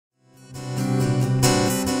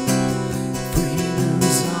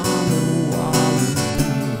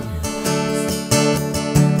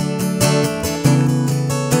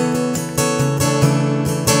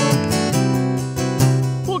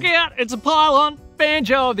It's a pile-on.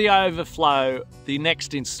 Banjo of the Overflow, the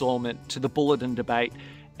next instalment to the Bulletin Debate,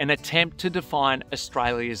 an attempt to define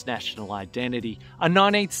Australia's national identity, a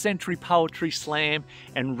 19th century poetry slam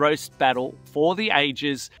and roast battle for the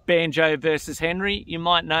ages. Banjo versus Henry, you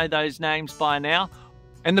might know those names by now.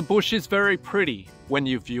 And the bush is very pretty when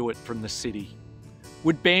you view it from the city.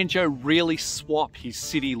 Would Banjo really swap his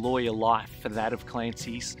city lawyer life for that of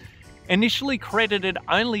Clancy's? Initially credited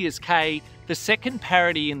only as K, the second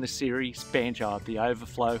parody in the series, Banjo of the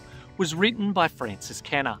Overflow, was written by Francis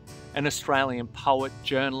Kenna, an Australian poet,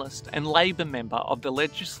 journalist and Labor member of the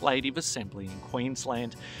Legislative Assembly in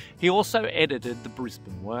Queensland. He also edited the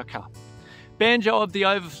Brisbane Worker. Banjo of the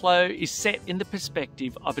Overflow is set in the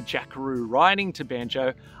perspective of a jackaroo writing to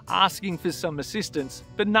Banjo, asking for some assistance,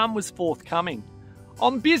 but none was forthcoming.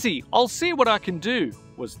 "I'm busy, I'll see what I can do,"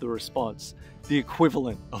 was the response, the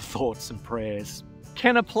equivalent of thoughts and prayers.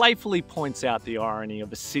 Kenna playfully points out the irony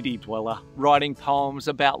of a city dweller writing poems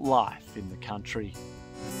about life in the country.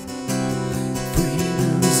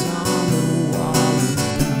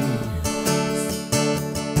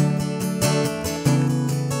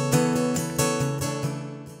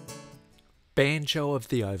 Banjo of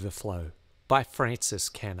the Overflow by Francis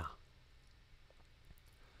Kenna.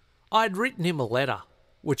 I'd written him a letter,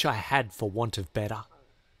 which I had for want of better,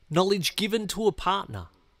 knowledge given to a partner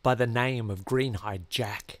by the name of Greenhide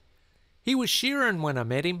Jack. He was shearing when I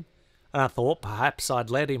met him, and I thought perhaps I'd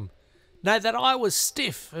let him know that I was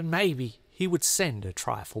stiff and maybe he would send a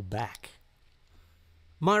trifle back.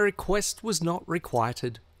 My request was not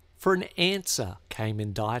requited, for an answer came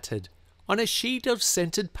indited on a sheet of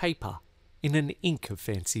scented paper in an ink of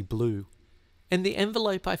fancy blue, and the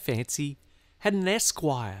envelope, I fancy, had an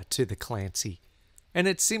Esquire to the Clancy, and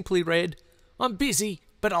it simply read, "I'm busy,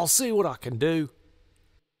 but I'll see what I can do."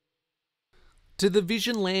 To the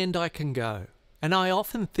vision land I can go, and I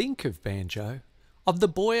often think of Banjo, of the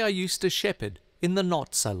boy I used to shepherd in the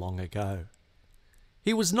not so long ago.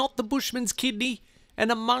 He was not the bushman's kidney,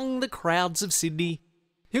 and among the crowds of Sydney,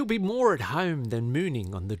 he'll be more at home than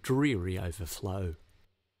mooning on the dreary Overflow.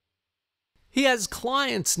 He has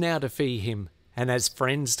clients now to fee him, and has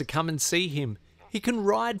friends to come and see him. He can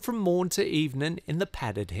ride from morn to evening in the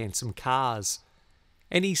padded handsome cars,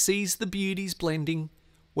 and he sees the beauties blending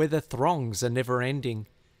where the throngs are never ending,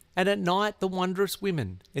 and at night the wondrous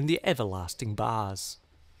women in the everlasting bars.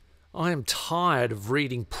 I am tired of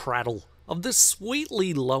reading prattle of the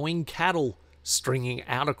sweetly lowing cattle stringing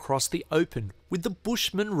out across the open with the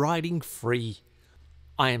bushman riding free.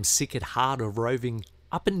 I am sick at heart of roving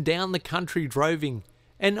up and down the country droving,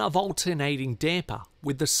 and of alternating damper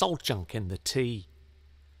with the salt junk and the tea.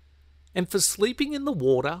 And for sleeping in the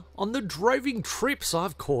water on the droving trips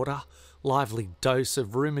I've caught a lively dose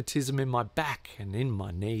of rheumatism in my back and in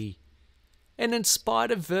my knee. And in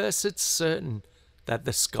spite of verse it's certain that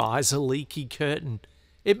the sky's a leaky curtain.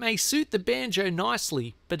 It may suit the banjo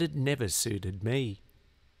nicely, but it never suited me.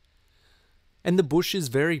 And the bush is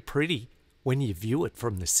very pretty when you view it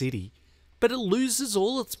from the city, but it loses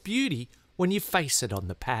all its beauty when you face it on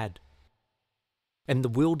the pad. And the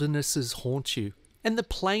wildernesses haunt you, and the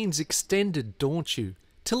plains extended daunt you,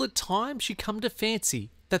 till at times you come to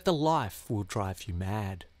fancy that the life will drive you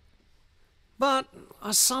mad. But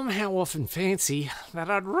I somehow often fancy that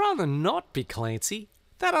I'd rather not be Clancy,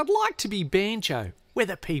 that I'd like to be Banjo, where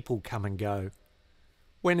the people come and go,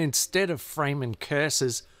 when instead of framing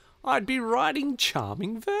curses, I'd be writing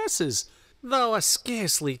charming verses, though I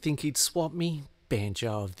scarcely think he'd swap me,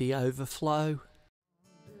 Banjo of the Overflow.